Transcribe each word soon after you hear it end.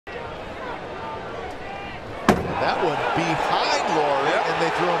That one behind Laurie, and they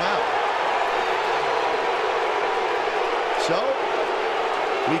threw him out. So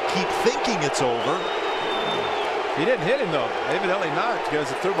we keep thinking it's over. He didn't hit him, though. Evidently not, because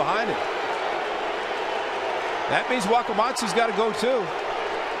it threw behind him. That means Wakamatsu's got to go, too.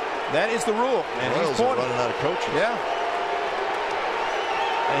 That is the rule. And Royals he's are running out of coaches. Yeah.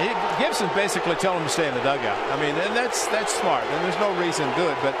 And Gibson's basically telling him to stay in the dugout. I mean, and that's smart. And there's no reason to do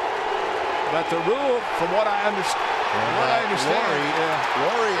it. But the rule, from what I understand,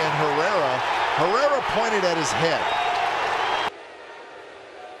 Laurie and Herrera pointed at his head.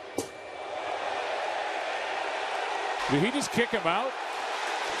 Did he just kick him out?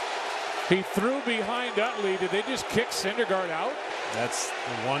 He threw behind Utley. Did they just kick Syndergaard out? That's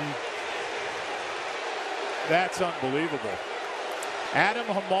the one. That's unbelievable. Adam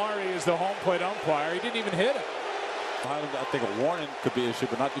Hamari is the home plate umpire. He didn't even hit him. I think a warning could be issued,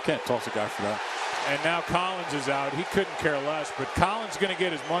 but you can't toss a guy for that. And now Collins is out. He couldn't care less, but Collins is going to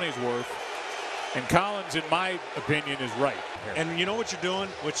get his money's worth. And Collins, in my opinion, is right. And you know what you're doing,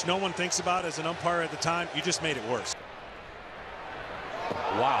 which no one thinks about as an umpire at the time? You just made it worse.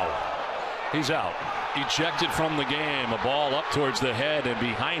 Wow. He's out. Ejected from the game. A ball up towards the head and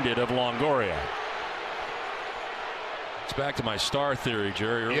behind it of Longoria. It's back to my star theory,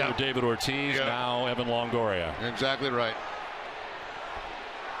 Jerry. Earlier David Ortiz, now Evan Longoria. Exactly right.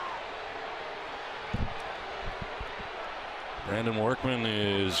 Brandon Workman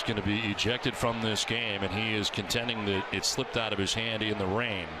is going to be ejected from this game, and he is contending that it slipped out of his hand in the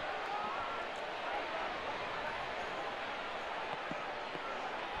rain.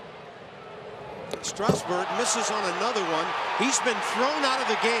 Strasburg misses on another one. He's been thrown out of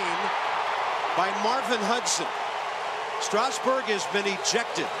the game by Marvin Hudson. Strasburg has been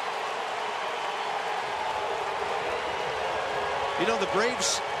ejected. You know, the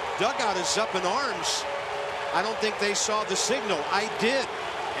Braves dugout is up in arms. I don't think they saw the signal. I did.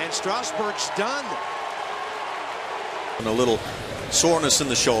 And Strasburg's done. And a little soreness in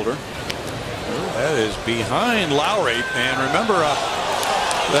the shoulder. That is behind Lowry. And remember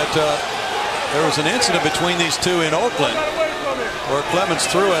that there was an incident between these two in Oakland where Clemens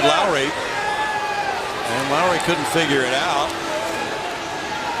threw at Lowry. And Lowry couldn't figure it out.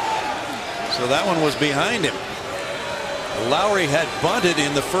 So that one was behind him. Lowry had bunted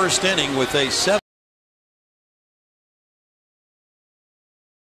in the first inning with a 7